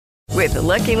With the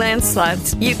Lucky Land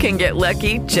Slots, you can get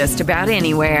lucky just about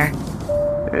anywhere.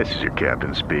 This is your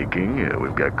captain speaking.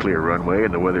 We've got clear runway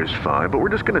and the weather's fine, but we're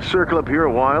just going to circle up here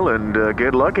a while and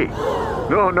get lucky.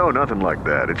 No, nothing like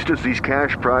that. It's just these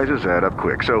cash prizes add up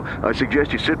quick. So I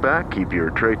suggest you sit back, keep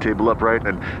your tray table upright,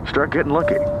 and start getting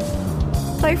lucky.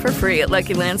 Play for free at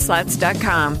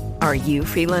LuckyLandSlots.com. Are you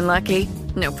feeling lucky?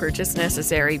 No purchase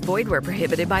necessary. Void where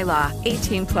prohibited by law.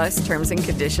 18 plus terms and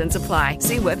conditions apply.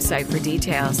 See website for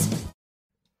details.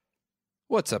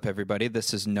 What's up, everybody?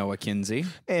 This is Noah Kinsey.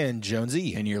 And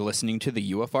Jonesy. And you're listening to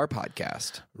the UFR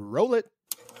podcast. Roll it.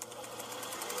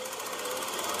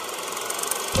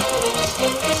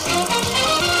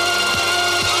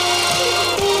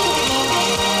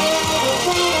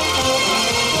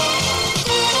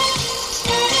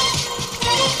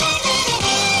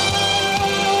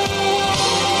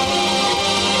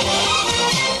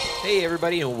 Hey,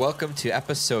 everybody, and welcome to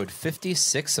episode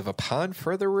 56 of Upon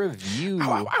Further Review.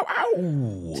 Ow, ow,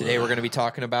 ow. Today, we're going to be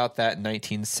talking about that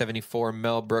 1974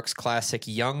 Mel Brooks classic,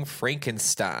 Young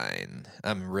Frankenstein.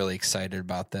 I'm really excited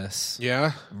about this.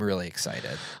 Yeah? I'm really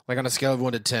excited. Like on a scale of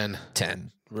 1 to 10?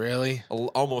 10. Really?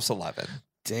 Almost 11.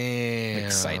 Damn. I'm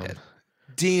excited.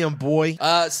 Damn, boy.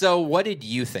 So what did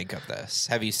you think of this?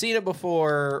 Have you seen it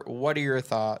before? What are your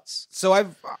thoughts? So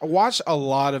I've watched a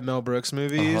lot of Mel Brooks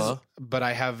movies, but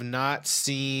I have not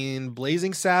seen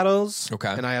Blazing Saddles.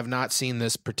 Okay. And I have not seen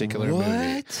this particular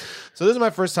movie. So this is my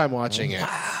first time watching it.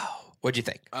 Wow. What'd you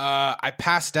think? I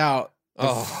passed out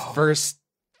the first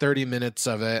 30 minutes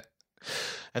of it,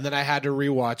 and then I had to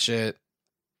rewatch it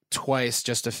twice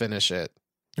just to finish it.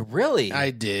 Really?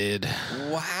 I did.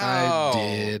 Wow. I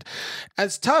did.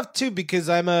 It's tough too because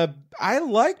I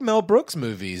like Mel Brooks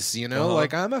movies, you know?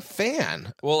 Like I'm a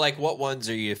fan. Well, like what ones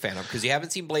are you a fan of? Because you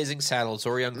haven't seen Blazing Saddles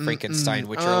or Young Frankenstein,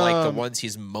 which are like the ones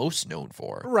he's most known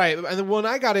for. Right. And when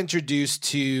I got introduced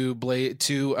to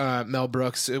Mel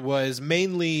Brooks, it was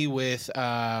mainly with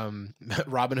Robin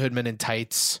Hood Men in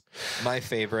Tights. My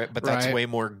favorite, but that's way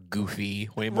more goofy,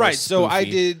 way more right. spoofy. So I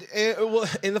did.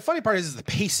 And the funny part is the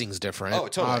pacing's different. Oh,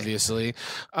 totally. Obviously.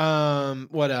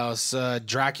 What else?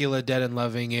 Dracula, Dead and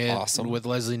Loving It. Awesome. With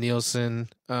Leslie Nielsen.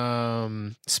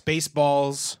 Spaceballs.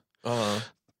 Uh-huh.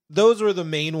 Those were the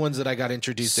main ones that I got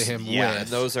introduced to him with. And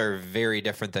those are very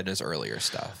different than his earlier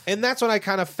stuff. And that's when I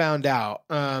kind of found out,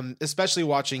 especially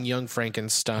watching Young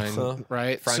Frankenstein,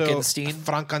 right?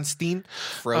 Frankenstein?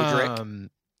 Froderick.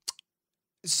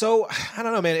 So I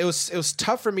don't know, man. It was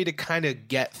tough for me to kind of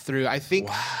get through. I think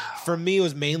for me it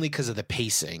was mainly because of the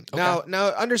pacing. Okay. Now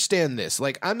understand this.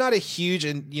 Like I'm not a huge,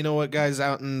 and you know what, guys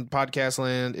out in podcast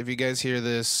land, if you guys hear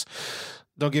this,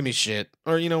 don't give me shit.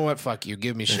 Or you know what, fuck you,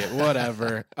 give me shit.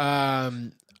 Whatever.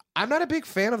 I'm not a big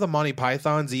fan of the Monty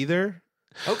Pythons either.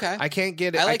 Okay. I can't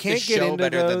get I can't the get show into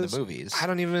better those. than the movies. I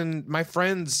don't even my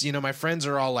friends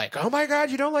are all like, "Oh my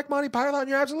god, you don't like Monty Python?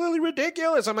 You're absolutely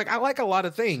ridiculous." I'm like, I like a lot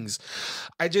of things.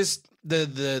 I just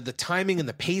the timing and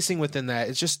the pacing within that,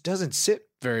 it just doesn't sit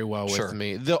very well with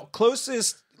me. The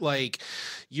closest like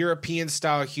European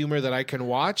style humor that I can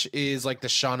watch is like the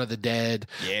Shaun of the Dead.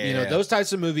 Yeah. You know, those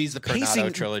types of movies. The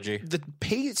pacing trilogy. The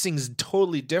pacing's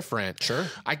totally different. Sure.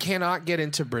 I cannot get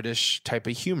into British type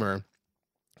of humor.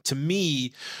 To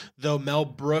me, though, Mel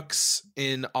Brooks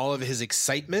in all of his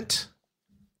excitement,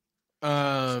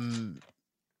 the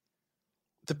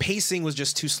pacing was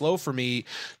just too slow for me.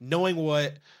 Knowing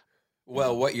what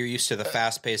you're used to, the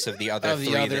fast pace of the other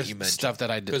three that you mentioned, stuff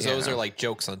that I did, because those are like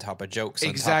jokes on top of jokes,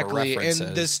 exactly, on top of references.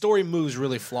 and the story moves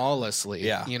really flawlessly.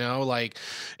 Yeah, you know, like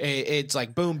it's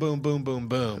like boom, boom, boom, boom,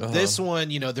 boom. This one,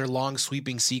 you know, they're long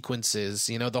sweeping sequences.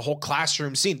 You know, the whole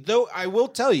classroom scene. Though I will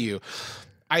tell you,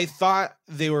 I thought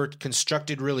they were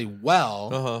constructed really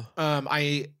well.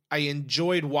 I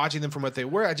enjoyed watching them from what they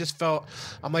were. I just felt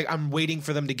I'm waiting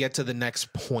for them to get to the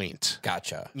next point.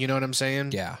 Gotcha. You know what I'm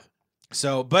saying? Yeah.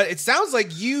 So, but it sounds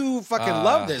like you fucking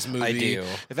love this movie. I do.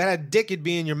 If I had a dick, it'd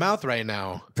be in your mouth right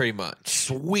now. Pretty much.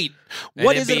 Sweet.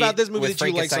 What is it about this movie that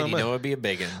you like so much? You know, it'd be a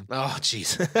big one. Oh,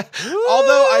 jeez.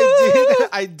 Although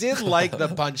I did like the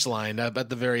punchline at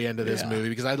the very end of this movie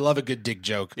because I love a good dick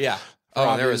joke. Yeah.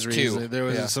 There was two. There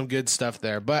was some good stuff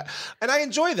there, and I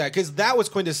enjoy that because that was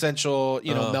quintessential,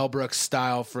 Mel Brooks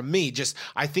style for me. Just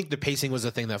I think the pacing was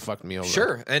the thing that fucked me over.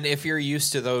 Sure, and if you're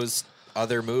used to those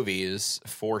other movies,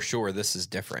 for sure, this is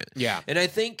different. Yeah, and I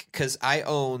think because I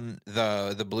own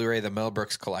the Blu-ray, the Mel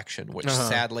Brooks collection, which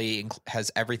sadly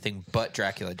has everything but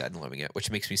Dracula Dead and Living It,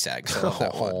 which makes me sad because I love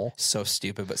that one. So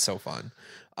stupid, but so fun.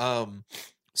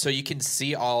 So you can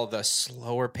see all the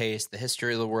slower pace, the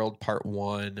History of the World Part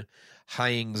 1.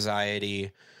 High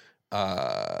anxiety,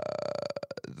 the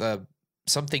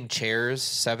something chairs,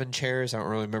 7 chairs. I don't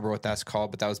really remember what that's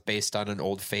called, but that was based on an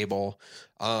old fable.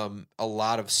 A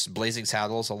lot of Blazing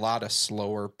Saddles, a lot of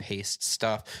slower paced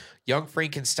stuff. Young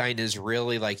Frankenstein is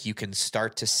really like you can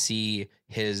start to see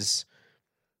his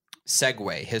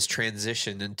segue, his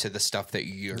transition into the stuff that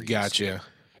you're used to.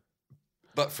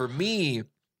 But for me,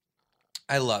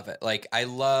 I love it. Like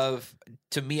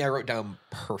to me, I wrote down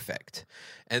perfect.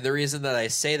 And the reason that I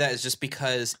say that is just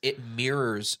because it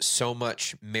mirrors so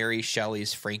much Mary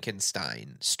Shelley's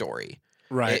Frankenstein story.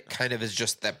 Right. It kind of is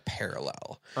just the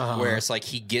parallel where it's like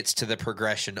he gets to the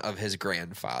progression of his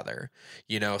grandfather,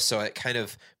 so it kind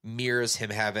of mirrors him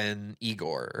having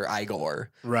Igor,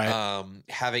 right.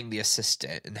 Having the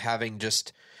assistant and having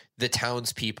just the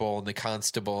townspeople and the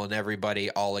constable and everybody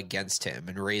all against him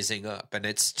and raising up. And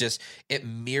it's just, it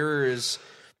mirrors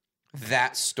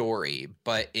that story,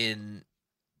 but in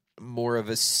more of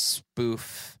a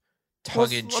spoof,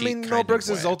 tongue-in-cheek Mel Brooks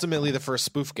is ultimately the first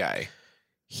spoof guy.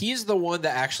 He's the one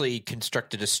that actually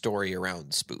constructed a story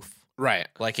around spoof. Right.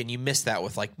 Like, and you miss that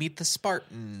with like Meet the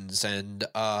Spartans and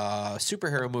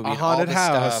superhero movie, A Haunted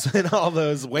House, stuff, and all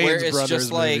those Wayans Brothers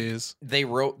just movies. Like they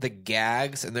wrote the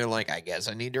gags and they're like, I guess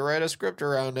I need to write a script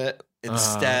around it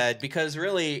instead, because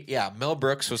really, Mel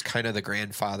Brooks was kind of the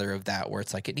grandfather of that, where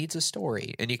it's like it needs a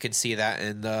story, and you can see that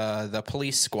in the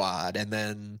Police Squad, and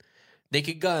then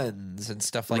Naked Guns and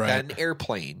stuff like that, and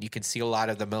Airplane. You can see a lot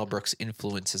of the Mel Brooks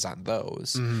influences on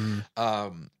those.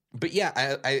 But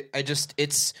yeah, I just,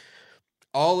 it's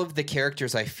all of the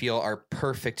characters I feel are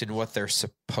perfect in what they're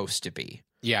supposed to be.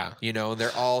 Yeah.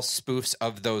 They're all spoofs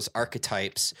of those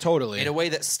archetypes. Totally. In a way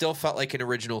that still felt like an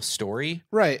original story.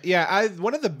 Right. Yeah.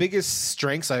 One of the biggest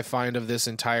strengths I find of this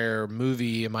entire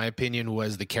movie, in my opinion,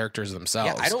 was the characters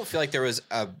themselves. Yeah, I don't feel like there was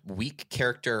a weak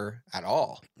character at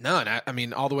all. No, I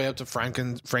mean, all the way up to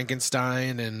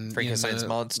Frankenstein and Frankenstein's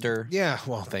monster. Yeah.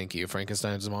 Well, thank you.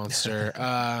 Frankenstein's monster.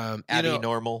 Abby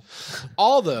Normal.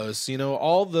 All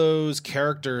those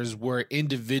characters were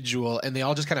individual, and they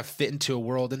all just kind of fit into a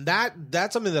world. And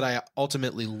that's something that I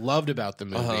ultimately loved about the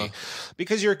movie,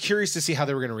 because you're curious to see how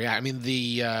they were going to react. I mean,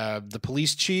 the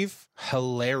police chief,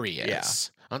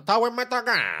 hilarious. Yeah.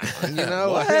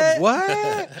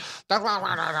 What?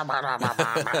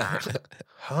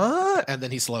 Huh? And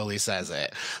then he slowly says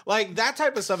it. Like, that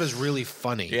type of stuff is really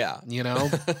funny. Yeah.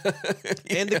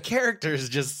 And the character is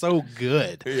just so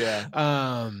good. Yeah.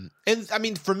 And I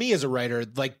mean, for me as a writer,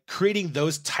 like, creating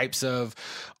those types of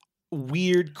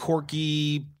weird,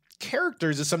 quirky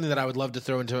characters is something that I would love to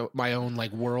throw into my own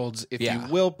like worlds, if you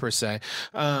will, per se.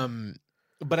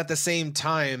 But at the same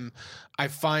time, I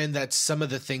find that some of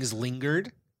the things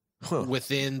lingered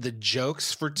within the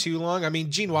jokes for too long. I mean,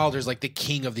 Gene Wilder's like the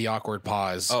king of the awkward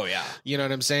pause. Oh yeah. You know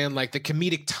what I'm saying? Like the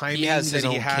comedic timing he has his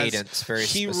own cadence, very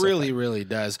specific. He really, really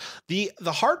does. The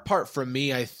hard part for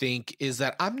me, I think, is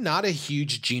that I'm not a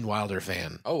huge Gene Wilder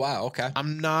fan. Oh wow, okay.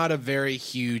 I'm not a very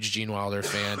huge Gene Wilder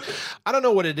fan. I don't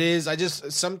know what it is.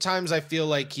 Sometimes I feel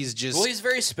like he's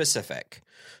very specific.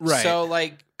 Right. So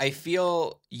like I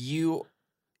feel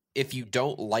if you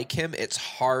don't like him, it's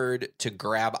hard to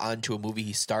grab onto a movie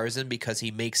he stars in because he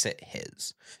makes it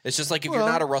his. It's just like if you're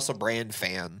not a Russell Brand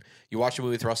fan, you watch a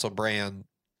movie with Russell Brand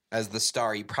as the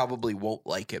star, you probably won't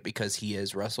like it because he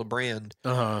is Russell Brand,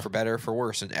 for better or for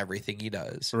worse, in everything he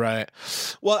does. Right.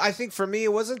 Well, I think for me,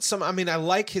 it wasn't I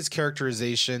like his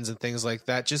characterizations and things like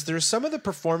that. Just there's some of the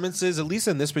performances, at least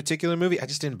in this particular movie, I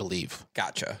just didn't believe.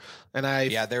 Gotcha. And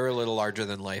they were a little larger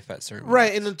than life at certain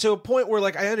Right. moments. And to a point where,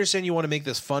 like, I understand you want to make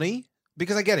this funny,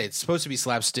 because I get it. It's supposed to be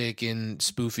slapstick and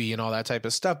spoofy and all that type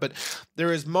of stuff. But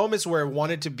there is moments where it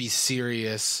wanted to be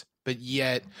serious, but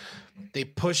yet they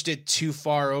pushed it too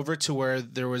far over to where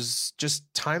there was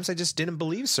just times I just didn't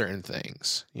believe certain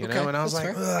things, you know? And I was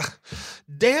like, ugh,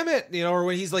 damn it. Or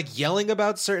when he's like yelling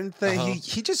about certain things,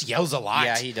 he just yells a lot.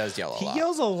 Yeah, he does yell a lot. He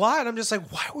yells a lot. I'm just like,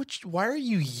 why are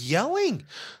you yelling?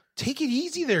 Take it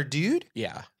easy there, dude.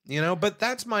 Yeah. But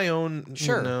that's my own,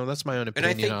 that's my own opinion. And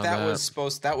I think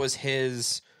that that was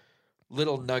his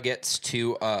little nuggets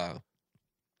to,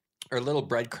 or little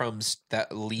breadcrumbs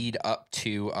that lead up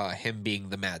to him being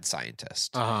the mad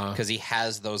scientist. Because he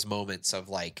has those moments of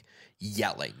like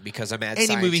yelling, because a mad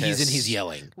scientist. Any movie he's in, he's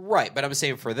yelling. Right. But I'm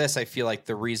saying for this, I feel like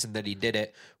the reason that he did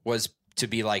it was to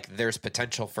be like, there's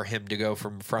potential for him to go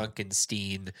from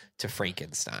Frankenstein to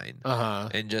Frankenstein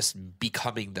and just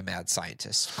becoming the mad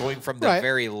scientist, going from the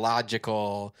very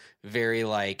logical, very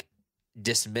like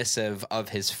dismissive of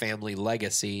his family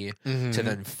legacy to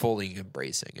then fully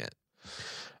embracing it.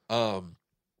 I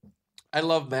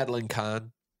love Madeline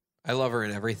Kahn. I love her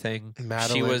in everything.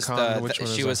 Madeline she was Kahn,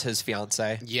 she was his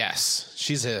fiance. Yes,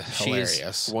 she's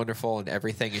hilarious. She's wonderful in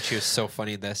everything, and she was so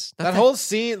funny in this. That whole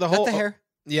scene, the whole not the hair.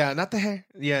 Yeah, not the hair.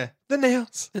 Yeah, the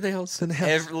nails.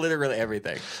 Literally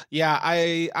everything. Yeah,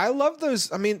 I love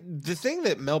those. I mean, the thing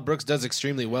that Mel Brooks does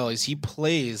extremely well is he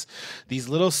plays these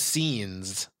little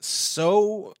scenes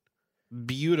so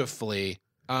beautifully,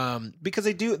 because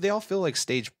they all feel like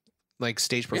stage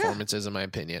performances, in my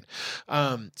opinion.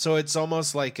 So it's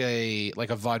almost like a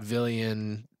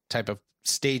vaudevillian type of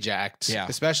stage act,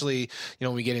 especially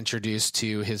when we get introduced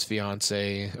to his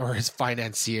fiance or his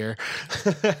financier,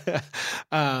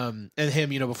 and him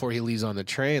before he leaves on the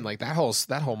train. Like that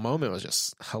whole moment was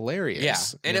just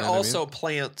hilarious. And it also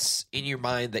plants in your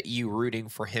mind that you rooting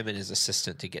for him and his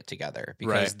assistant to get together,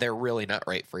 because they're really not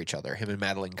right for each other. Him and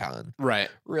Madeline Kahn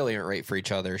really aren't right for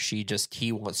each other.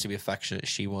 He wants to be affectionate,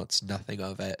 she wants nothing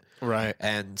of it,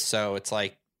 and so it's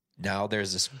like now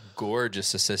there's this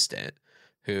gorgeous assistant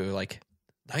who like,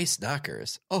 nice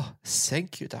knockers. Oh,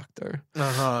 thank you, doctor.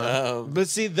 But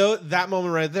see, that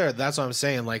moment right there, that's what I'm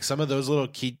saying. Like some of those little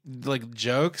key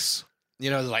jokes,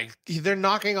 like they're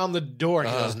knocking on the door.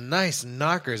 He goes, nice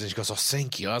knockers. And she goes, oh,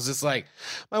 thank you. I was just like,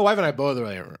 my wife and I both were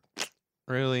like,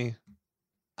 really?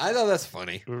 I thought that's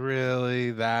funny.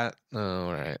 Really? That? Oh,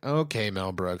 all right. Okay,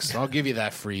 Mel Brooks. I'll give you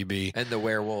that freebie. And the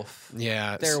werewolf.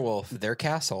 Yeah. Their wolf. Their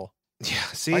castle. Yeah.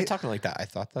 See? Why are you talking like that? I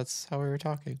thought that's how we were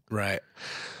talking. Right.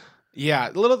 Yeah,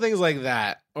 little things like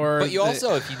that. But you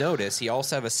also, if you notice, you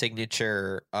also have a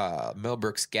signature Mel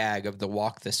Brooks gag of the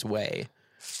walk this way.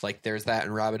 Like there's that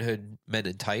in Robin Hood Men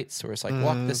in Tights, where it's like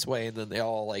walk this way, and then they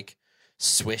all like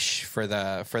swish for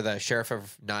the sheriff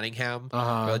of Nottingham.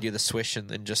 They'll do the swish and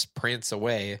then just prance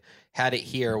away. Had it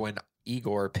here when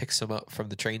Igor picks him up from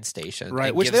the train station,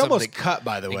 right? Which they almost cut,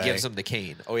 by the way. Gives him the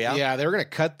cane. Oh yeah, yeah. They were gonna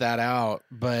cut that out,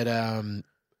 but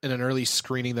in an early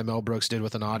screening that Mel Brooks did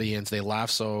with an audience, they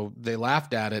laughed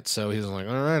at it. So he was like,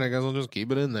 all right, I guess I'll just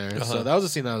keep it in there. So that was a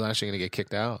scene that was actually going to get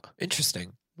kicked out.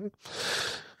 Interesting.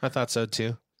 I thought so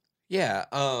too. Yeah.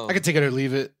 I could take it or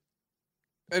leave it.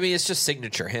 I mean, it's just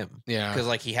signature him. Yeah. Because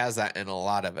like he has that in a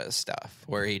lot of his stuff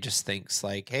where he just thinks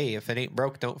like, hey, if it ain't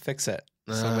broke, don't fix it.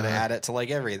 So I'm going to add it to like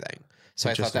everything.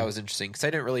 So I thought that was interesting because I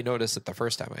didn't really notice it the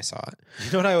first time I saw it.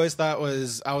 You know what I always thought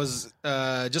was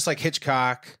just like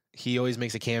Hitchcock. He always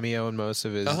makes a cameo in most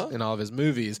of his in all of his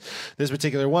movies. This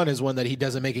particular one is one that he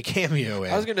doesn't make a cameo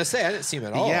in. I was going to say I didn't see him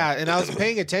at all. Yeah, and I was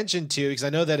paying attention to because I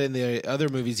know that in the other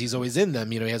movies he's always in them.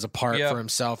 He has a part for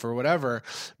himself or whatever.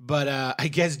 But I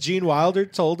guess Gene Wilder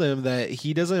told him that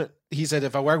he doesn't. He said,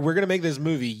 if we're going to make this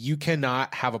movie, you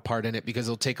cannot have a part in it because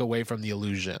it'll take away from the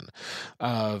illusion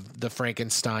of the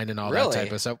Frankenstein and all that type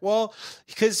of stuff. Well,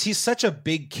 because he's such a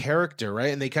big character,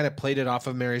 right? And they kind of played it off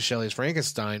of Mary Shelley's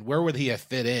Frankenstein. Where would he have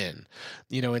fit in,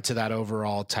 into that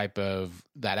overall type of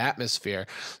that atmosphere?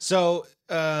 So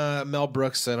Mel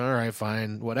Brooks said, all right,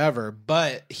 fine, whatever.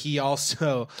 But he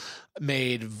also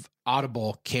made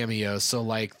audible cameos, so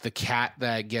like the cat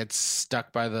that gets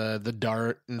stuck by the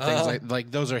dart and things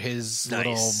like those are his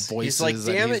little voices. He's like,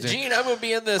 damn it, Gene, I'm gonna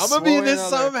be in this. I'm gonna be in this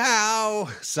somehow.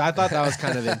 So I thought that was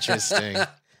kind of interesting.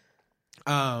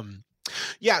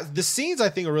 Yeah, the scenes I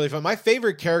think are really fun. My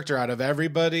favorite character out of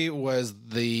everybody was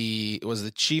the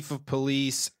chief of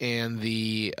police and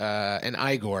and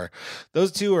Igor.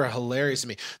 Those two are hilarious to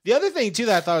me. The other thing too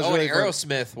that I thought was really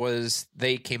Aerosmith was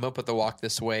they came up with the "Walk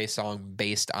This Way" song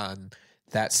based on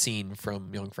that scene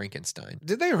from Young Frankenstein.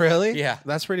 Did they really? Yeah,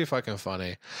 that's pretty fucking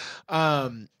funny.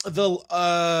 The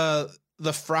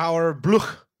Frauer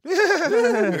Bluch.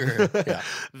 Yeah.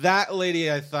 That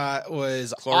lady I thought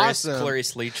was awesome.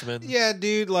 Clarice Leachman. Yeah,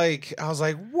 dude. Like I was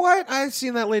like, what? I've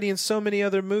seen that lady in so many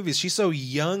other movies. She's so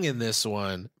young in this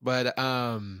one, but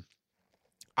I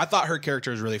thought her character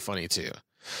was really funny too.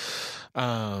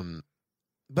 But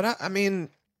I mean,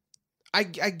 I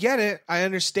get it. I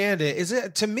understand it. Is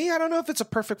it to me? I don't know if it's a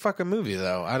perfect fucking movie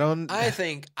though. I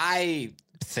think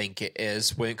it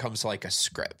is when it comes to like a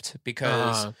script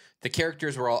because the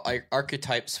characters were all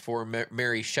archetypes for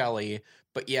Mary Shelley,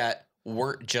 but yet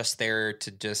weren't just there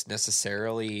to just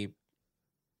necessarily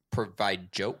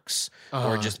provide jokes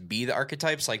or just be the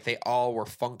archetypes. Like they all were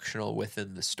functional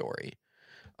within the story,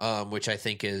 which I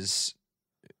think is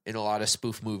in a lot of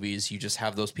spoof movies. You just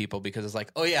have those people because it's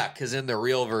like, oh yeah, because in the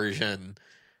real version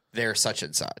they're such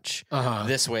and such.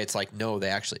 This way it's like, no, they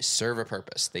actually serve a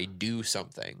purpose. They do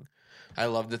something. I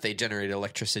love that they generated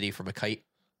electricity from a kite.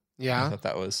 Yeah. I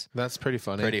thought that's pretty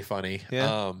funny. Pretty funny.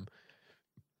 Yeah.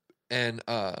 And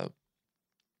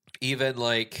even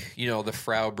like, the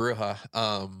Frau Bruja,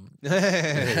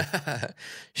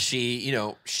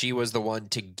 she was the one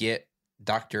to get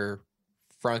Dr.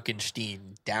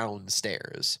 Frankenstein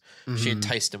downstairs. Mm-hmm. She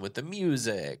enticed him with the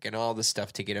music and all the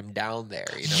stuff to get him down there.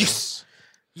 You know?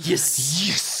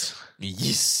 Yes.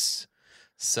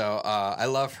 So I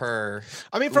love her.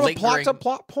 I mean, from lingering... a plot to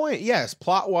plot point, yes.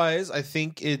 Plot wise, I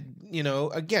think it,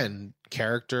 again,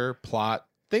 character, plot,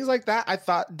 things like that, I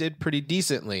thought did pretty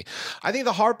decently. I think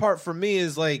the hard part for me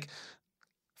is like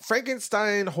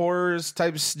Frankenstein horrors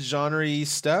type genre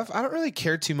stuff. I don't really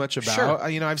care too much about. Sure.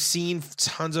 I've seen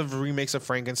tons of remakes of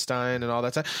Frankenstein and all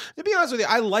that stuff. To be honest with you,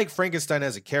 I like Frankenstein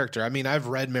as a character. I mean, I've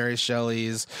read Mary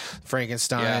Shelley's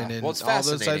Frankenstein and all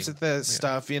those types of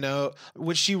stuff,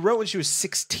 which she wrote when she was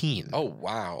 16. Oh,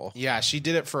 wow. Yeah, she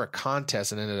did it for a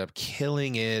contest and ended up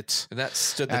killing it. And that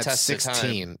stood the at test 16. of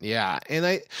time. Yeah. And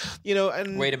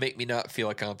and way to make me not feel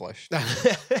accomplished.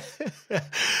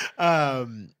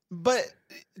 But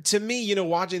to me,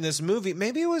 watching this movie,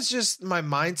 maybe it was just my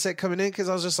mindset coming in because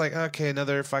I was just like, okay,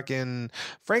 another fucking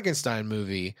Frankenstein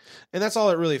movie. And that's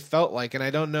all it really felt like. And I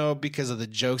don't know, because of the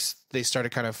jokes, they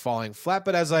started kind of falling flat.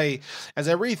 But as I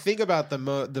rethink about the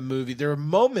movie, there are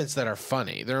moments that are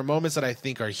funny. There are moments that I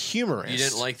think are humorous. You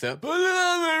didn't like the put it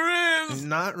on the rims?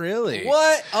 Not really.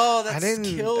 What? Oh, that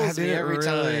kills me every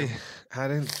time. I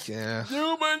didn't. Yeah.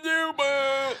 You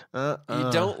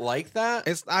don't like that?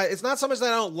 It's not so much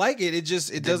that I don't like it. It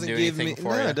doesn't give me.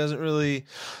 For you. It doesn't really.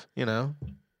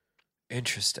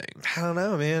 Interesting. I don't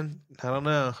know, man. I don't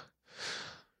know.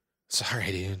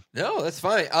 Sorry, dude. No, that's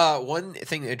fine. One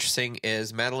thing interesting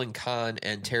is Madeline Kahn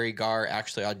and Terry Garr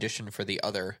actually auditioned for the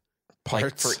other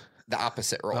parts, for the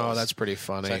opposite roles. Oh, that's pretty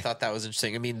funny. So I thought that was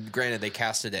interesting. I mean, granted, they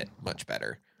casted it much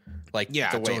better,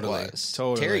 the way it was.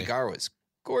 Totally. Terry Garr was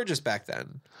gorgeous back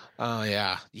then. Oh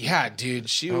yeah, dude.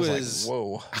 She was like,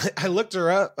 whoa. I looked her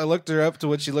up. I looked her up to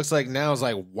what she looks like now. I was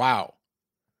like, wow.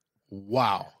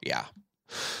 Yeah,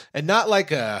 and not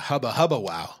like a hubba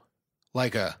wow,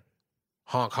 like a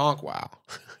honk wow.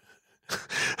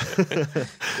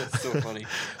 That's so funny.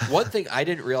 One thing I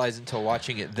didn't realize until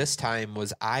watching it this time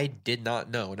was I did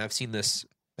not know, and I've seen this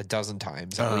a dozen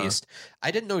times at least. I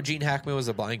didn't know Gene Hackman was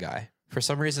a blind guy. For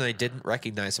some reason, I didn't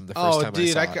recognize him the first time I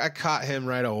saw it. I caught him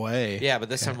right away. Yeah, but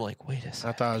this time I'm like, wait a second.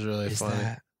 I thought it was really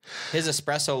funny. His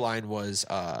espresso line was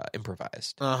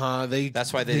improvised.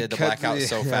 That's why they did the blackout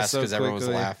so fast, because everyone was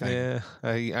laughing. Yeah,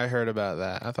 I heard about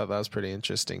that. I thought that was pretty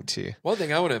interesting too. One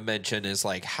thing I want to mention is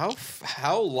like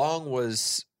how long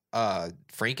was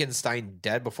Frankenstein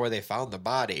dead before they found the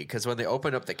body? Because when they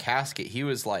opened up the casket, he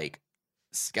was like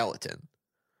skeleton.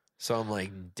 So I'm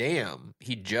like, damn,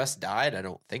 he just died? I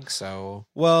don't think so.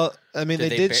 Well, I mean, they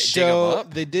did show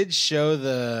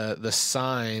the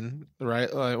sign,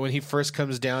 right? Like when he first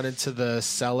comes down into the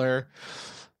cellar,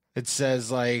 it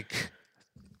says like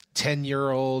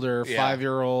 10-year-old or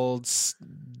 5-year-olds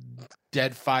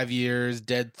dead 5 years,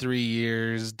 dead 3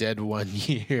 years, dead 1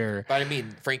 year. But I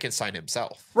mean, Frankenstein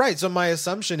himself. Right. So my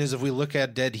assumption is if we look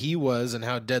at dead he was and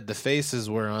how dead the faces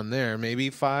were on there,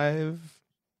 maybe 5.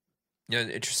 Yeah,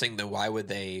 interesting though. Why would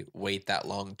they wait that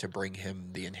long to bring him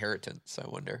the inheritance? I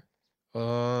wonder.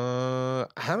 I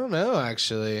don't know.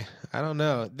 Actually, I don't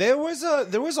know. There was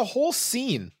a whole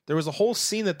scene. There was a whole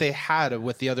scene that they had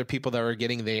with the other people that were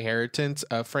getting the inheritance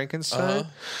of Frankenstein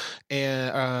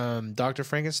and Dr.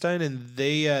 Frankenstein, and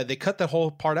they cut that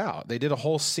whole part out. They did a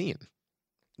whole scene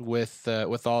with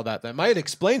all that might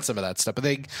explain some of that stuff, but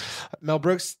Mel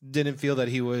Brooks didn't feel that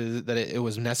it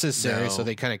was necessary, so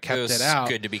they kind of kept it out.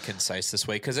 Good to be concise this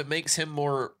way because it makes him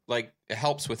more like it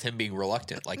helps with him being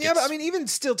reluctant. Like, yeah, but I mean, even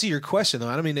still, to your question though,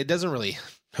 I mean, it doesn't really.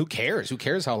 Who cares? Who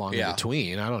cares how long in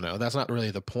between? I don't know. That's not really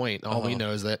the point. All we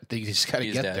know is that they just got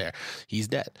to get there. He's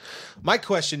dead. My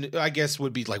question, I guess,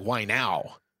 would be like, why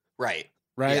now? Right.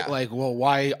 Yeah. Like, well,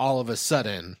 why all of a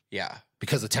sudden? Yeah.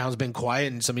 Because the town's been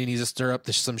quiet and somebody needs to stir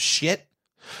up some shit.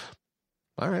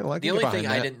 All right. Well, the only thing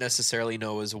I didn't necessarily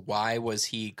know is why was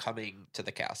he coming to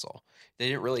the castle? They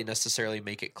didn't really necessarily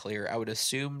make it clear. I would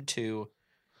assume to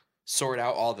sort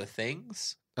out all the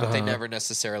things, but they never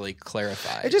necessarily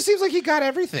clarified. It just seems like he got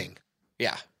everything.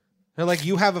 Yeah. They're like,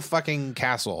 you have a fucking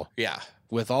castle. Yeah.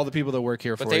 With all the people that work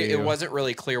here for you. It wasn't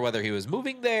really clear whether he was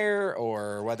moving there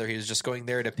or whether he was just going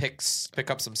there to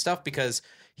pick up some stuff because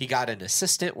he got an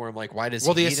assistant where I'm like, why does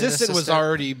he need an assistant? Well, the assistant was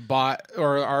already bought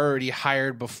or already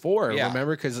hired before,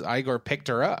 remember? Because Igor picked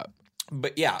her up.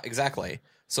 But yeah, exactly.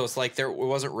 So it's like it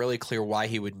wasn't really clear why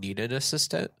he would need an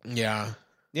assistant. Yeah.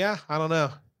 Yeah, I don't know.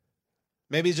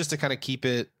 Maybe it's just to kind of keep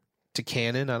it to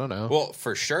canon. I don't know. Well,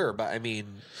 for sure, but I mean,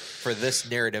 for this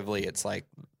narratively, it's like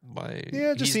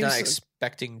Yeah, it just he's not seems-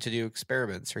 expecting to do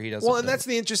experiments, or he doesn't. Well, and know. that's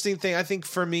the interesting thing. I think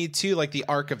for me too, like the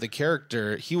arc of the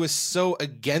character, he was so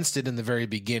against it in the very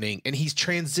beginning, and he's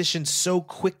transitioned so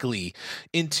quickly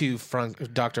into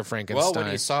Dr. Frankenstein. Well,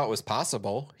 when he saw it was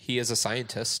possible, he is a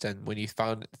scientist, and when he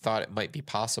thought it might be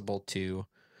possible to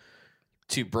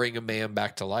bring a man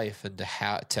back to life and to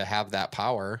have that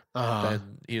power,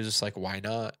 then he was just like, why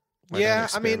not? Why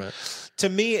not I mean, experiment? to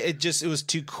me, it was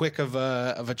too quick of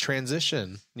a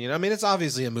transition. You know, I mean, it's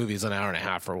obviously a movie; it's an hour and a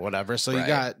half or whatever, so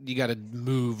Right. you got to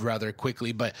move rather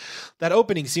quickly. But that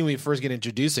opening scene when you first get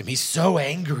introduced him, he's so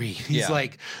angry. He's Yeah.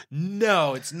 like,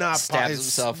 "No, it's not." Stabs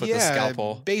himself with the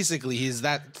scalpel. Basically, he's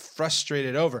that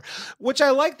frustrated over. Which I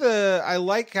like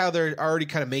how they're already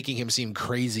kind of making him seem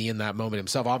crazy in that moment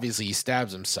himself. Obviously, he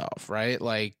stabs himself, right?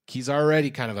 Like he's already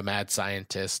kind of a mad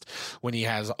scientist when he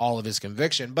has all of his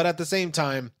conviction, but at the same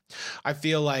time, I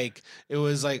feel like it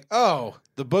was like, oh,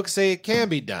 the books say it can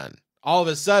be done. All of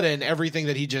a sudden, everything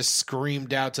that he just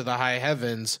screamed out to the high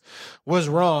heavens was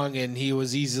wrong, and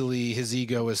his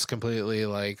ego was completely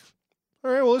like,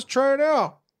 all right, well, let's try it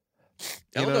out.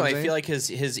 I You don't know know. what I I'm saying? feel like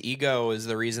his ego is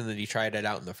the reason that he tried it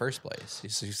out in the first place.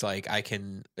 He's like, I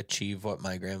can achieve what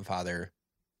my grandfather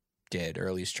did, or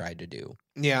at least tried to do.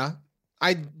 Yeah,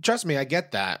 trust me, I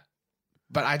get that,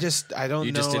 but I don't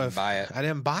You know just didn't if buy it. I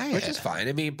didn't buy it, Which is fine.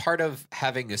 I mean, part of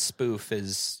having a spoof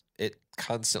is it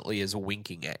constantly is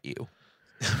winking at you.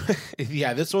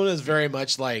 Yeah, this one is very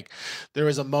much like there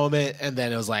was a moment, and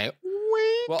then it was like,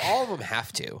 wink. Well, all of them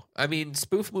have to. I mean,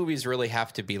 spoof movies really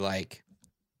have to be like,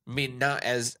 I mean, not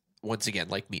as, once again,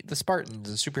 like Meet the Spartans,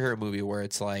 a superhero movie where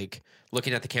it's like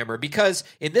looking at the camera, because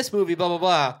in this movie, blah, blah,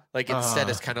 blah, like instead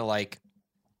it's kind of like,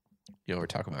 you know what we're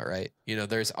talking about, right? You know,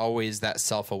 there's always that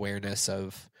self-awareness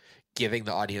of giving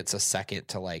the audience a second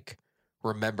to like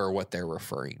remember what they're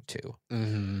referring to,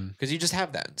 because you just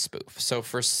have that in spoof.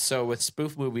 So with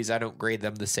spoof movies, I don't grade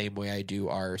them the same way I do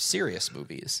our serious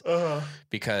movies,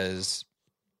 because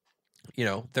you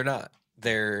know they're not.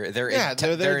 They're they're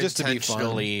just to be fun.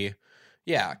 intentionally,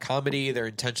 comedy. They're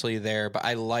intentionally there, but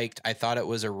I thought it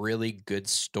was a really good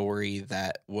story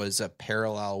that was a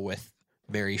parallel with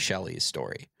Mary Shelley's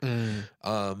story, and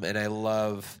I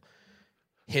love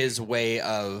his way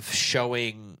of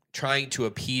trying to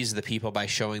appease the people by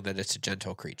showing that it's a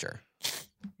gentle creature,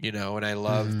 you know, and I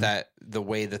love that the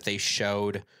way that they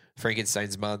showed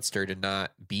Frankenstein's monster to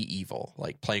not be evil,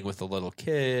 like playing with the little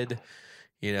kid,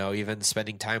 you know, even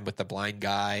spending time with the blind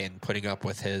guy and putting up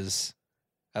with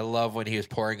I love when he was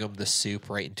pouring him the soup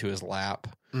right into his lap,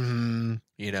 you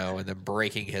know, and then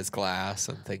breaking his glass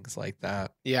and things like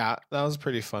that. Yeah, that was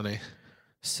pretty funny.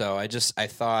 So I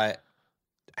thought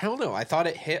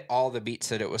it hit all the beats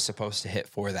that it was supposed to hit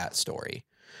for that story.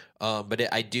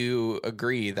 But I do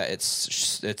agree that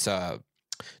it's not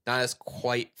as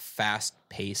quite fast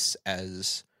paced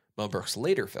as Mel Brooks'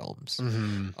 later films.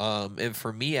 And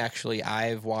for me, actually,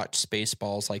 I've watched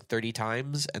Spaceballs like 30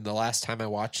 times, and the last time I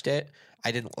watched it,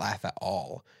 I didn't laugh at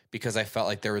all because I felt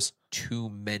like there was too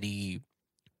many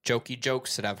jokey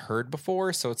jokes that I've heard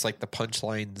before. So it's like the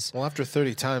punchlines. Well, after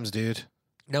 30 times, dude.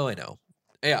 No, I know.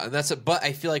 Yeah, and that's it. But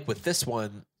I feel like with this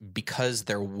one, because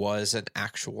there was an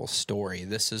actual story,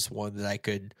 this is one that I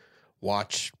could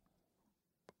watch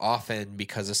often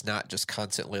because it's not just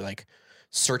constantly like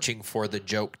searching for the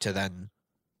joke to then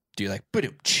do like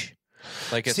ba-doom-tsh.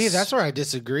 Like See, that's where I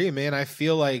disagree, man. I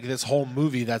feel like this whole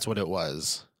movie, that's what it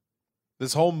was.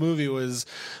 This whole movie was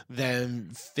them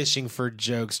fishing for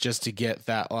jokes just to get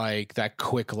that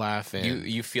quick laugh in.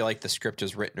 you feel like the script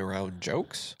is written around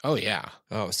jokes? Oh, yeah.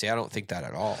 Oh, see, I don't think that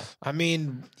at all. I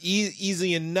mean,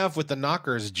 easy enough with the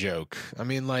knockers joke. I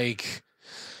mean, like,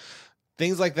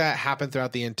 things like that happen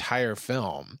throughout the entire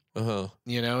film.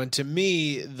 You know, and to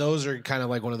me, those are kind of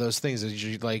like one of those things that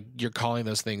you're calling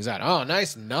those things out. Oh,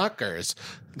 nice knockers.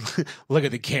 Look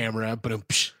at the camera, but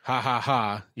ha ha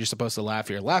ha. You're supposed to laugh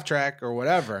your laugh track or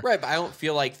whatever. Right, but I don't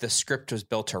feel like the script was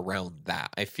built around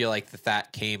that. I feel like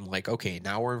that came like, okay,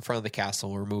 now we're in front of the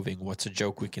castle, we're moving. What's a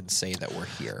joke we can say that we're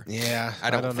here? Yeah,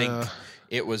 I don't think know.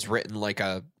 it was written like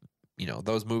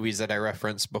those movies that I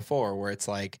referenced before where it's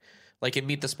like in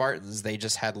Meet the Spartans, they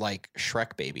just had like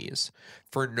Shrek babies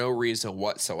for no reason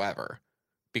whatsoever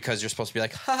because you're supposed to be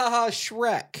like, ha ha ha,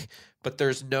 Shrek. But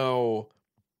there's no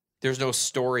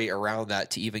story around that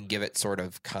to even give it sort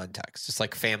of context. It's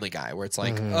like Family Guy where it's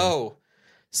like, oh,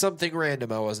 something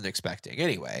random I wasn't expecting.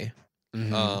 Anyway,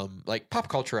 like pop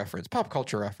culture reference,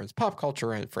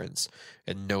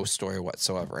 and no story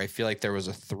whatsoever. I feel like there was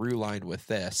a through line with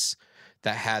this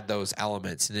that had those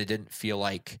elements, and it didn't feel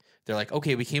like they're like,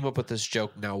 okay, we came up with this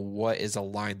joke. Now, what is a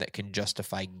line that can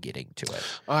justify getting to it?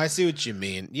 Oh, I see what you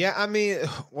mean. Yeah, I mean,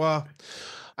 well,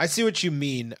 I see what you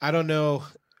mean. I don't know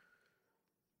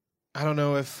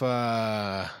if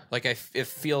like it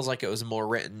feels like it was more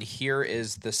written. Here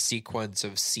is the sequence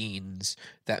of scenes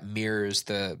that mirrors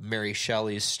the Mary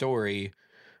Shelley's story.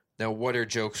 Now, what are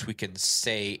jokes we can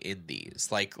say in these?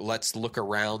 Like, let's look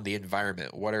around the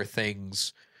environment. What are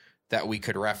things that we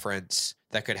could reference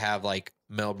that could have like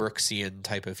Mel Brooksian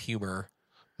type of humor?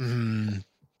 Mm-hmm.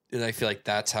 And I feel like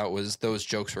that's how it was. Those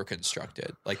jokes were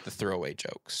constructed, like the throwaway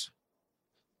jokes.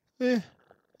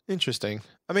 Interesting.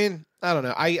 I mean, I don't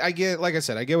know. I get, like I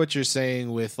said, I get what you're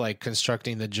saying with like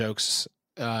constructing the jokes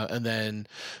and then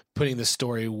putting the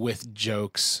story with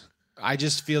jokes. I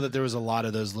just feel that there was a lot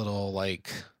of those little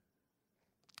like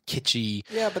kitschy.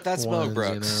 Yeah, but that's ones, Mel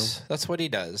Brooks. You know? That's what he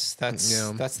does.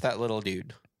 That's that little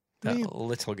dude, that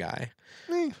little guy.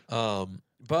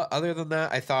 But other than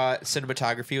that, I thought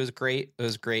cinematography was great. It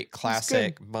was great,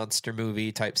 classic monster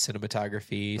movie type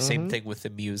cinematography. Mm-hmm. Same thing with the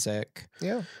music.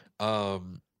 Yeah.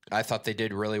 I thought they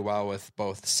did really well with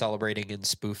both celebrating and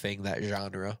spoofing that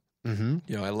genre. Mm-hmm.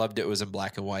 You know, I loved it was in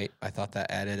black and white. I thought that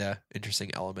added a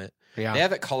interesting element. Yeah. They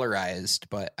have it colorized,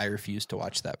 but I refuse to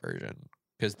watch that version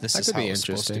because this is how it's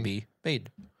supposed to be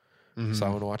made. Mm-hmm. So I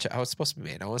want to watch it how it's supposed to be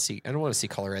made. I don't want to see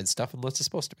colorized stuff unless it's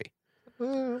supposed to be.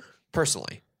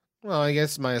 Personally. Well, I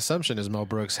guess my assumption is Mel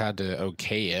Brooks had to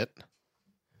okay it.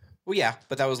 Well, yeah,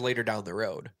 but that was later down the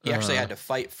road. He actually had to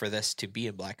fight for this to be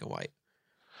in black and white.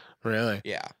 Really?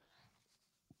 Yeah.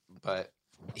 But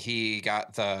he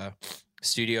got the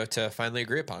studio to finally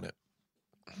agree upon it.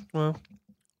 Well,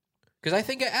 because I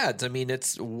think it adds. I mean,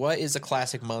 what is a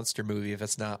classic monster movie if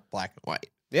it's not black and white?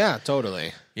 Yeah,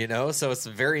 totally. You know, so it's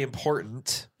very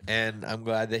important, and I'm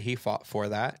glad that he fought for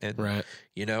that. And right.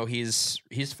 You know, he's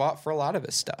fought for a lot of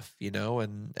his stuff. You know,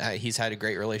 and he's had a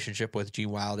great relationship with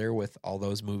Gene Wilder with all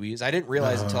those movies. I didn't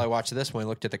realize until I watched this when I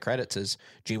looked at the credits, is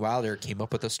Gene Wilder came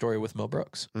up with a story with Mel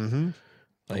Brooks. Mm-hmm.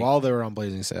 While they were on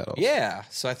Blazing Saddles. Yeah,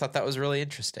 so I thought that was really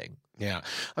interesting. Yeah.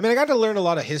 I mean, I got to learn a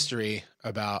lot of history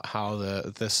about how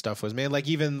this stuff was made. Like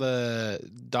even the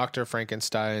Dr.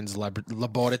 Frankenstein's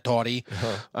laboratory,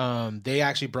 they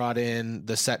actually brought in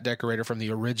the set decorator from the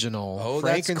original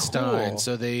Frankenstein. That's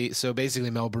cool. So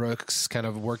basically Mel Brooks kind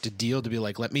of worked a deal to be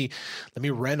like, let me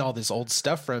rent all this old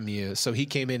stuff from you. So he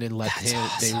came in and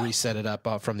they reset it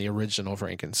up from the original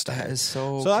Frankenstein. That is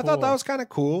so I thought that was kind of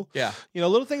cool. Yeah. You know,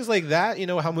 little things like that, you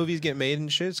know, how movies get made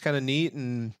and shit. It's kind of neat.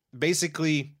 And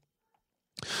basically,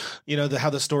 you know, how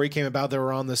the story came about. They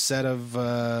were on the set of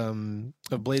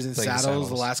Blazing Saddles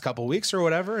the last couple of weeks or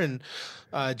whatever, and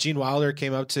Gene Wilder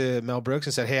came up to Mel Brooks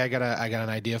and said, "Hey, I got an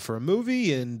idea for a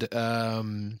movie, and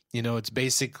you know, it's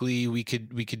basically we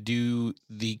could do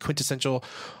the quintessential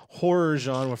horror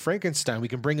genre with Frankenstein. We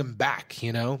can bring him back,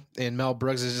 you know." And Mel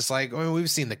Brooks is just like, we've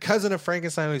seen the cousin of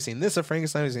Frankenstein, we've seen this of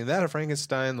Frankenstein, we've seen that of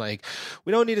Frankenstein. Like,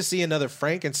 we don't need to see another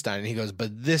Frankenstein. And he goes,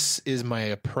 but this is my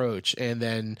approach. And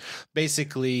then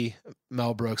basically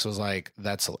Mel Brooks was like,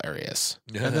 that's hilarious.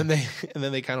 Yeah. And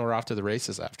then they kind of were off to the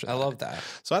races after that. I love that.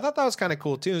 So I thought that was kind of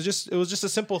cool too. It was just a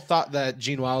simple thought that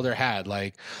Gene Wilder had,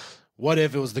 like, what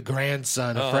if it was the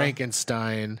grandson of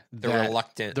Frankenstein? The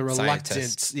reluctant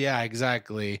scientist. Yeah,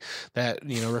 exactly. That,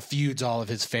 you know, refutes all of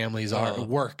his family's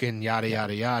artwork and yada,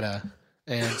 yada, yada.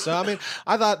 And so, I mean,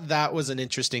 I thought that was an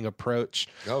interesting approach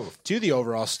to the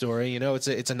overall story. You know, it's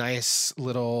a nice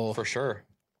little... For sure.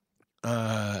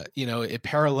 You know, it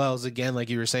parallels again,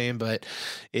 like you were saying, but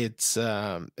it's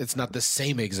not the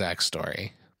same exact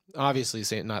story.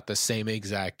 Obviously, not the same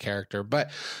exact character. But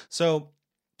so...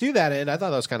 to that end, I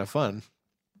thought that was kind of fun.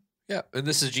 Yeah, and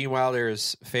this is Gene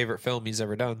Wilder's favorite film he's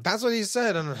ever done. That's what he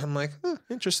said, and I'm like,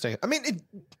 interesting. I mean,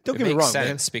 don't get me wrong, man. It makes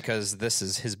sense because this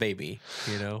is his baby,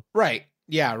 you know? Right.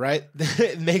 Yeah, right?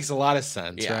 It makes a lot of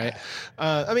sense, right?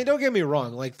 I mean, don't get me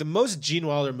wrong. Like, the most Gene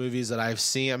Wilder movies that I've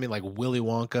seen, I mean, like Willy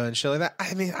Wonka and shit like that,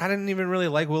 I mean, I didn't even really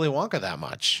like Willy Wonka that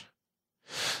much.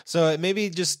 So maybe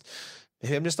I'm just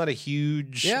not a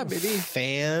huge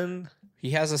fan.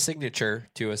 He has a signature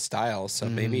to his style, so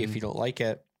maybe if you don't like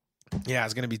it... Yeah,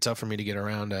 it's going to be tough for me to get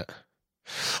around it.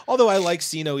 Although I like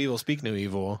See No Evil, Speak No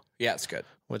Evil. Yeah, it's good.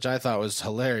 Which I thought was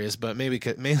hilarious, but mainly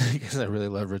because I really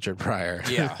love Richard Pryor.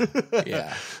 Yeah,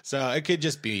 yeah. So it could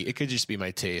just be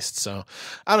my taste. So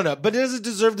I don't know, but does it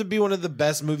deserve to be one of the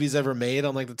best movies ever made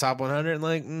on like the top 100?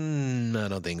 Like, I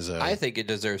don't think so. I think it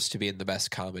deserves to be in the best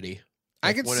comedy.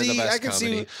 I can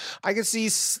see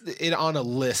it on a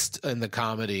list in the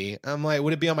comedy. I'm like,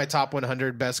 would it be on my top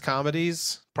 100 best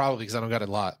comedies? Probably, because I don't got a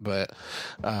lot. But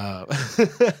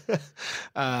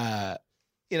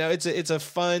it's a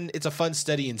fun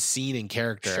study in scene and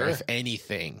character. Sure. If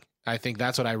anything, I think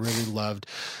that's what I really loved.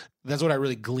 That's what I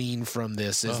really gleaned from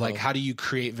this is like, how do you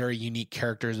create very unique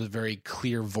characters with very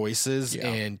clear voices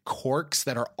and quirks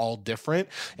that are all different,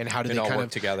 and how do they kind of work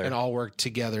together and all work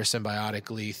together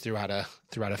symbiotically throughout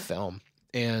a film?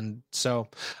 And so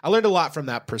I learned a lot from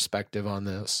that perspective on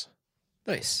this.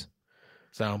 Nice.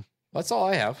 So that's all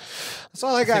I have. That's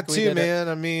all I got too, man.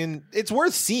 I mean, it's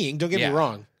worth seeing. Don't get me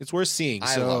wrong. It's worth seeing.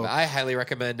 I love it. I highly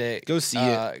recommend it. Go see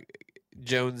it.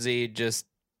 Jonesy just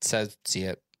says see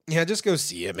it. Yeah, just go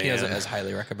see it, man. He doesn't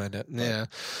highly recommend it. Yeah.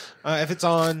 If it's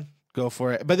on, go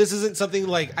for it. But this isn't something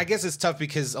like, I guess it's tough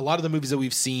because a lot of the movies that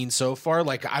we've seen so far,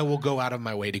 like I will go out of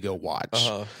my way to go watch.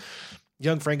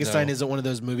 Young Frankenstein isn't one of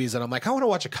those movies that I'm like, I want to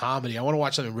watch a comedy. I want to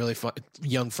watch something really fun.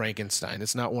 Young Frankenstein.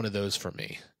 It's not one of those for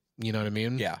me. You know what I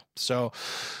mean? Yeah. So,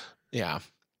 yeah.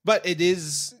 But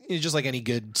it's just like any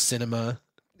good cinema.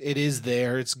 It is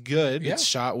there. It's good. Yeah. It's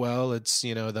shot well. It's,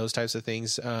 those types of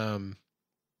things.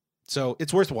 So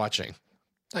it's worth watching.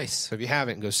 Nice. So if you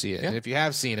haven't, go see it. And if you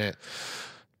have seen it,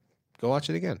 go watch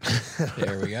it again.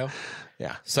 There we go.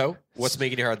 Yeah. So what's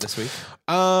making you hard this week?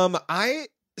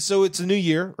 So it's a new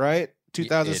year, right?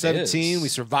 2017. We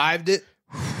survived it.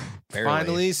 Barely.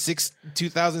 Finally,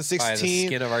 2016. By the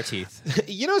skin of our teeth.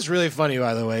 It's really funny,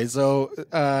 by the way. So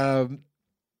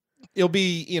it'll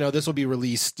be, this will be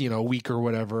released, a week or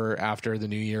whatever after the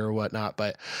new year or whatnot.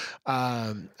 But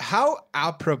how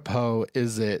apropos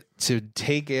is it to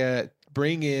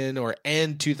bring in or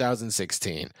end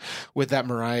 2016 with that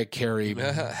Mariah Carey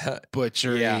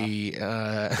butchery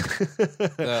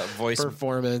the voice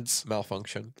performance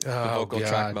malfunction, the vocal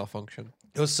track malfunction.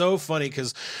 It was so funny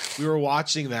because we were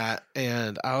watching that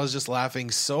and I was just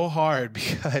laughing so hard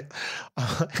because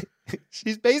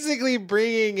she's basically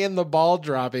bringing in the ball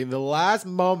dropping, the last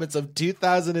moments of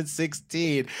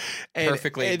 2016.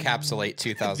 Perfectly encapsulate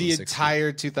 2016. The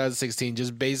entire 2016,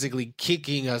 just basically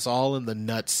kicking us all in the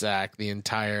nutsack the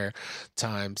entire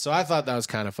time. So I thought that was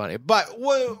kind of funny. But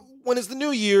when it's the new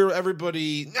year,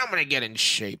 everybody, I'm going to get in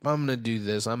shape. I'm going to do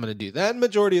this. I'm going to do that. And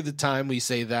majority of the time we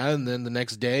say that. And then the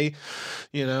next day,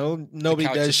 nobody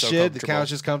does shit. The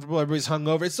couch is comfortable. Everybody's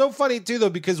hungover. It's so funny too,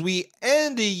 though, because we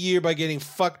end a year by getting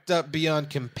fucked up beyond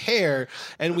compare.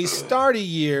 And we start a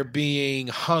year being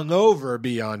hungover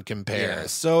beyond compare. Yeah.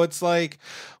 So it's like,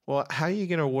 well, how are you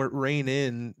going to rein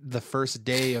in the first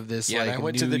day of this? Yeah, I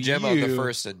went to the gym on the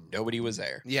first and nobody was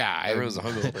there. Yeah. Everyone was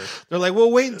hungover. They're like,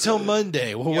 well, wait until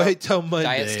Monday. Wait till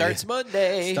Monday. Diet starts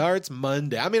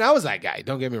Monday. I mean, I was that guy.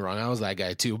 Don't get me wrong. I was that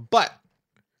guy too. But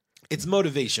it's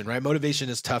motivation, right? Motivation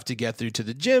is tough to get through to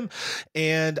the gym.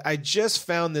 And I just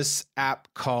found this app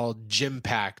called Gym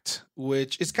Pact,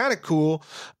 which is kind of cool.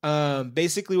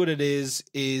 Basically what it is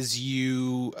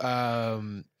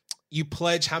you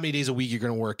pledge how many days a week you're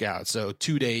going to work out. So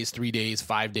 2 days, 3 days,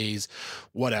 5 days,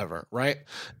 whatever, right?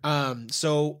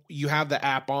 So you have the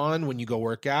app on when you go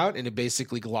work out, and it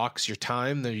basically locks your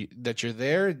time that you're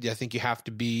there. I think you have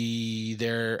to be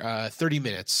there 30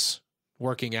 minutes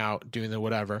working out, doing the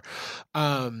whatever.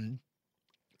 And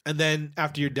then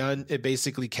after you're done, it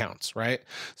basically counts, right?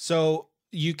 So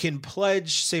you can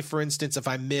pledge, say, for instance, if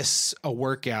I miss a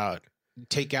workout,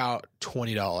 take out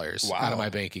 $20 out of my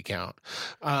bank account.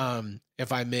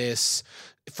 If I miss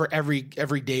for every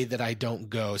day that I don't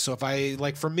go. So if I,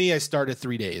 like for me, I start at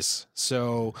 3 days.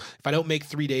 So if I don't make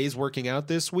 3 days working out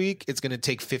this week, it's going to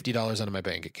take $50 out of my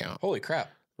bank account. Holy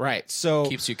crap. Right. So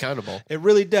keeps you accountable. It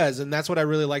really does. And that's what I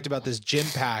really liked about this Gym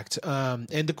Pact. And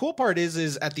the cool part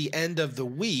is at the end of the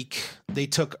week, they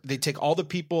take all the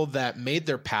people that made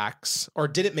their packs or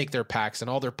didn't make their packs and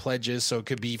all their pledges. So it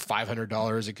could be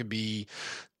 $500. It could be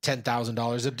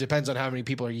 $10,000. It depends on how many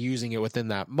people are using it within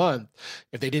that month.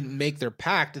 If they didn't make their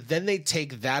pact, then they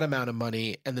take that amount of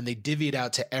money and then they divvy it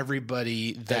out to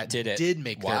everybody that did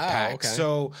make their pact. Okay.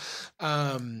 So,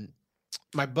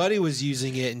 my buddy was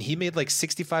using it and he made like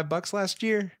 $65 last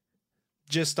year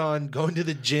just on going to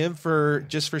the gym for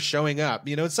showing up.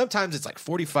 Sometimes it's like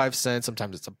 45 cents,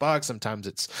 sometimes it's $1, sometimes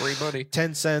it's free money,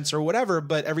 10 cents or whatever.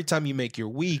 But every time you make your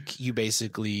week,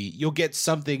 you'll get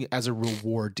something as a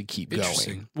reward to keep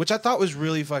going, which I thought was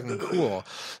really fucking cool.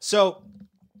 So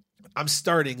I'm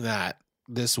starting that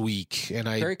this week and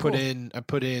I put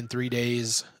in 3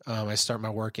 days. I start my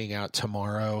working out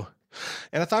tomorrow.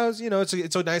 And I thought it was,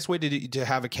 it's a nice way to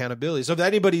have accountability. So if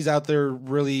anybody's out there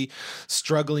really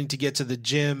struggling to get to the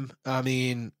gym, I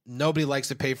mean, nobody likes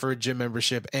to pay for a gym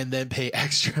membership and then pay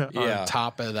extra on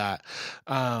top of that.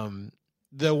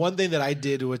 The one thing that I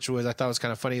did, which was I thought was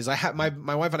kind of funny, is I have my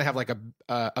wife and I have like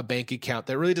a bank account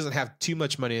that really doesn't have too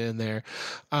much money in there,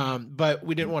 but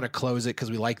we didn't want to close it because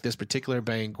we like this particular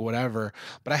bank, whatever.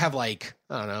 But I have like,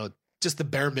 I don't know, just the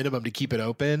bare minimum to keep it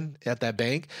open at that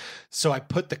bank. So I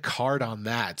put the card on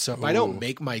that. So if I don't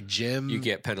make my gym, You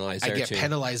get penalized there, I get too.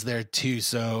 penalized there too.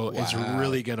 So it's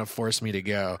really going to force me to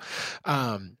go.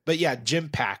 But yeah, Gym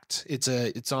Packed.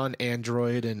 It's on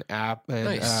Android and app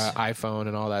and iPhone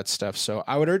and all that stuff. So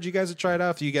I would urge you guys to try it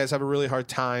out if you guys have a really hard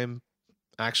time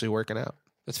actually working out.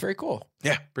 That's very cool.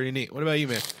 Yeah, pretty neat. What about you,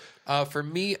 man? For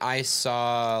me, I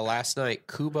saw last night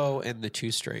Kubo and the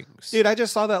Two Strings. Dude, I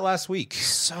just saw that last week.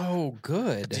 So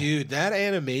good. Dude, that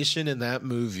animation in that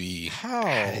movie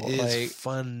is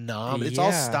phenomenal. It's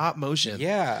all stop motion.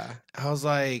 Yeah. I was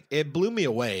like, it blew me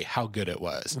away how good it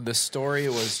was. The story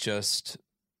was just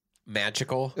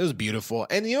magical. It was beautiful.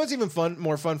 And you know what's even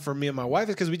more fun for me and my wife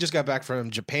is because we just got back from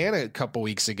Japan a couple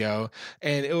weeks ago,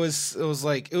 and it was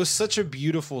such a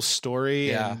beautiful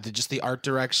story and just the art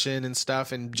direction and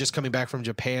stuff, and just coming back from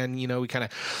Japan, we kind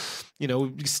of,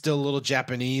 we still a little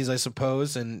Japanese, I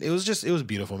suppose, and it was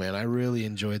beautiful, man. I really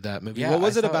enjoyed that movie. What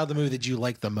was it about the movie that you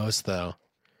liked the most, though?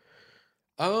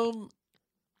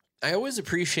 I always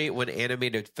appreciate when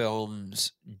animated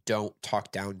films don't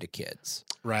talk down to kids.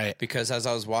 Right. Because as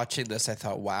I was watching this, I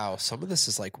thought, wow, some of this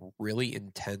is like really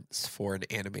intense for an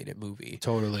animated movie.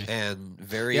 Totally. And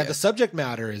very... Yeah, the subject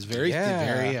matter is very,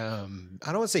 I don't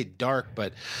want to say dark,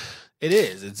 but it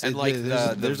is.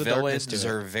 The villains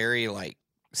are very like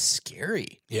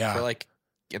scary. Yeah. For like,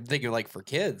 I'm thinking like for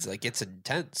kids, like it's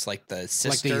intense. Like the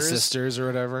sisters. Like the sisters or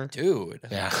whatever. Dude.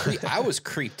 Yeah. I was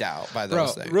creeped out by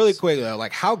those things. Really quick though,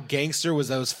 like how gangster was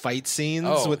those fight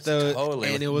scenes with those,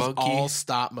 totally, and it was all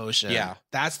stop motion. Yeah.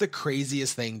 That's the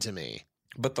craziest thing to me.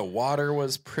 But the water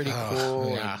was pretty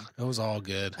cool. Yeah, it was all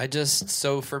good.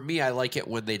 So for me, I like it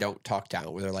when they don't talk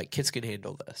down, where they're like, kids can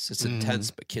handle this. It's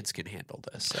intense, but kids can handle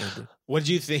this. And what did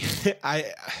you think?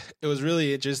 It was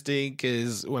really interesting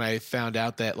because when I found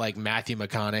out that like Matthew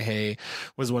McConaughey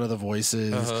was one of the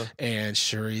voices and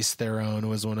Charlize Theron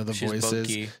was one of the voices.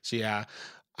 Bunky.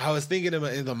 I was thinking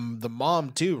of the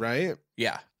mom too, right?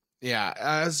 Yeah. Yeah,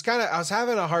 I was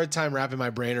having a hard time wrapping my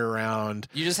brain around.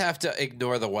 You just have to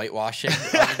ignore the whitewashing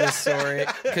of this story,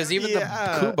 because even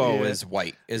the Kubo is a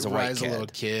white kid. A little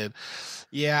kid.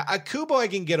 Yeah, Kubo I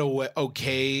can get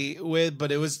okay with,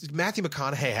 but it was Matthew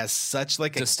McConaughey has such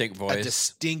like a distinct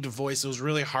voice. It was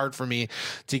really hard for me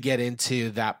to get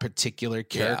into that particular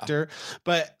character,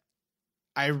 but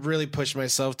I really pushed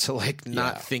myself to like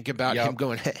not think about him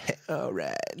going, all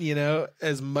right,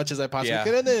 as much as I possibly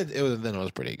could, and then it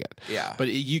was pretty good. Yeah, but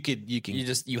you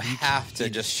have to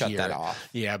just shut that off.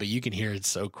 Yeah, but you can hear it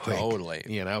so quick, totally.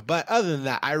 But other than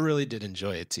that, I really did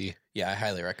enjoy it. T. Yeah, I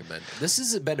highly recommend it. This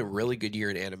has been a really good year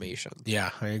in animation.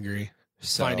 Yeah, I agree.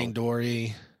 Finding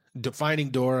Dory, Finding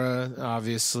Dora,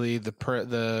 obviously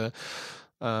Dory.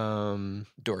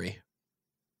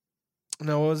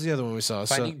 No, what was the other one we saw?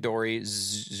 Finding Dory,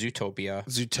 Zootopia.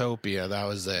 Zootopia, that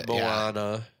was it.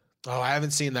 Moana. Yeah. Oh, I haven't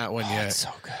seen that one yet. It's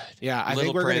so good. Yeah, I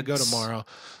think we're going to go tomorrow.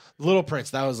 Little Prince,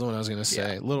 that was the one I was going to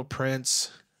say. Yeah. Little Prince.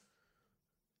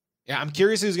 Yeah, I'm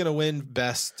curious who's going to win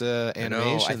best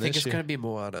animation. I think it's going to be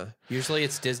Moana. Usually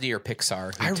it's Disney or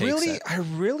Pixar. I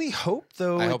really hope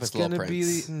though. I hope it's going to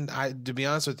be. To be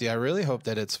honest with you, I really hope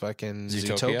that it's fucking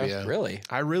Zootopia. Really,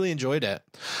 I really enjoyed it.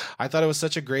 I thought it was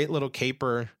such a great little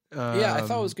caper. Yeah, I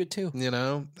thought it was good too.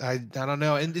 I don't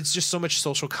know, and it's just so much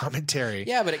social commentary.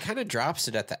 Yeah, but it kind of drops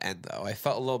it at the end, though. I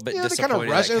felt a little bit disappointed. They kind of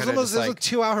rushed. It was a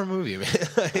 2-hour movie.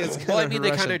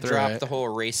 They kind of dropped the whole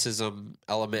racism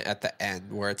element at the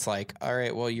end, where it's like, all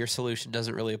right, well, your solution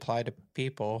doesn't really apply to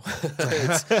people;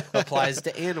 it applies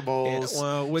to animals.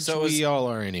 Which we all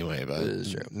are anyway. But it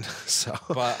is true.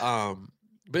 But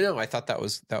no, I thought that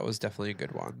was definitely a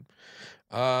good one.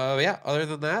 Yeah. Other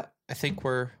than that, I think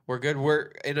we're good.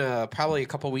 We're in probably a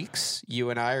couple weeks. You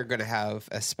and I are going to have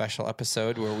a special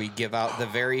episode where we give out the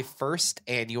very first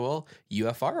annual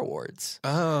UFR Awards.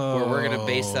 Oh, where we're going to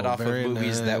base that off of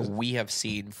movies that we have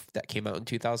seen that came out in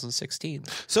 2016.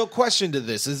 So, question to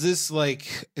this: Is this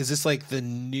like the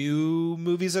new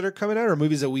movies that are coming out, or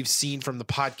movies that we've seen from the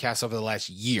podcast over the last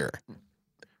year?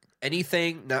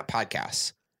 Anything, not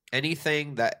podcasts.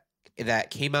 Anything that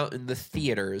came out in the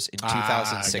theaters in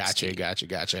 2016.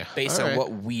 Gotcha. Based on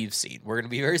what we've seen. We're going to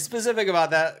be very specific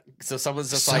about that. So someone's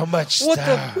just so much what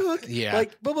stuff. the fuck? Yeah.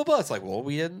 Like, blah, blah, blah. It's like, well,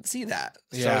 we didn't see that.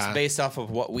 So it's based off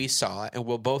of what we saw. And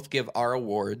we'll both give our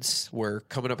awards. We're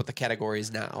coming up with the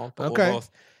categories now. But we'll both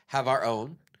have our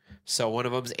own. So one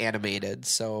of them's animated.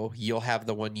 So you'll have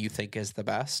the one you think is the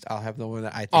best. I'll have the one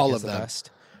that I think is the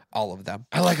best. all of them.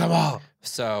 I like them all.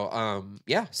 So,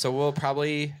 yeah. So we'll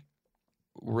probably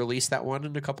release that one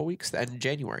in a couple weeks in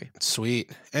January. Sweet.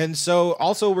 And so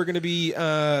also we're going to be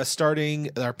starting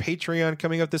our Patreon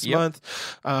coming up this month.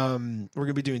 We're going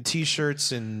to be doing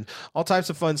t-shirts and all types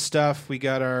of fun stuff. We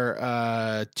got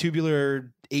our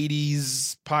Tubular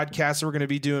 80s podcast we're going to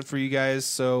be doing for you guys.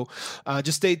 So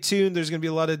just stay tuned. There's going to be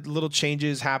a lot of little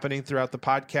changes happening throughout the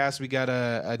podcast. We got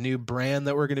a new brand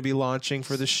that we're going to be launching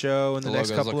for the show in the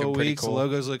next couple of weeks. Cool. The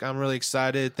logos look, I'm really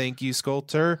excited. Thank you,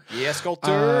 Sculptor. Yeah,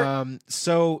 Sculptor.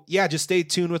 So yeah, just stay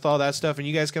tuned with all that stuff. And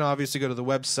you guys can obviously go to the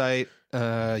website,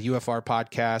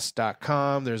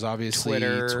 ufrpodcast.com. There's obviously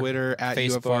Twitter at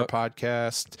Facebook, UFR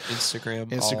Podcast,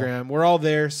 Instagram. We're all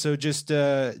there. So just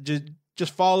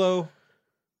follow,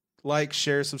 like,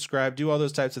 share, subscribe, do all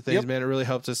those types of things, man. It really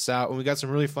helps us out. And we got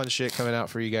some really fun shit coming out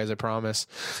for you guys, I promise,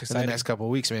 in the next couple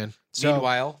of weeks, man. So,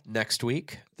 meanwhile, next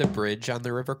week, The Bridge on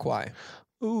the River Kwai.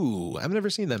 Ooh, I've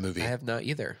never seen that movie. I have not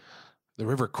either. The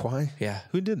River Kwai? Yeah.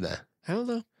 Who did that? I don't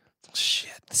know.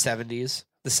 Shit. The 70s.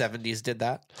 The 70s did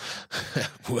that.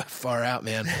 Far out,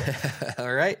 man.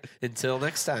 All right. Until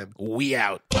next time. We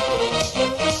out.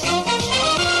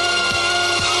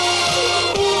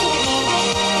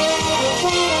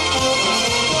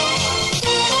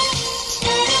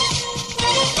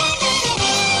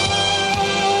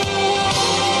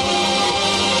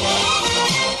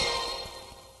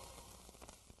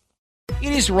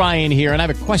 It is Ryan here, and I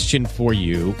have a question for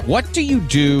you. What do you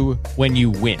do when you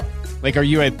win? Like, are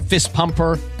you a fist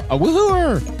pumper, a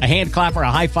woo-hooer, a hand clapper,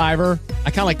 a high-fiver?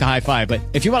 I kind of like the high-five, but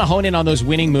if you want to hone in on those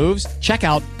winning moves, check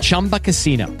out Chumba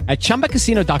Casino. At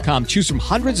ChumbaCasino.com, choose from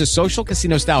hundreds of social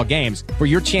casino-style games for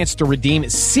your chance to redeem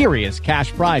serious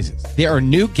cash prizes. There are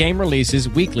new game releases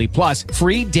weekly, plus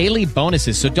free daily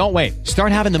bonuses, so don't wait.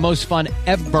 Start having the most fun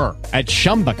ever at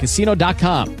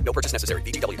ChumbaCasino.com. No purchase necessary.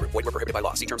 VGW Group. Void where prohibited by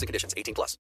law. See terms and conditions. 18+.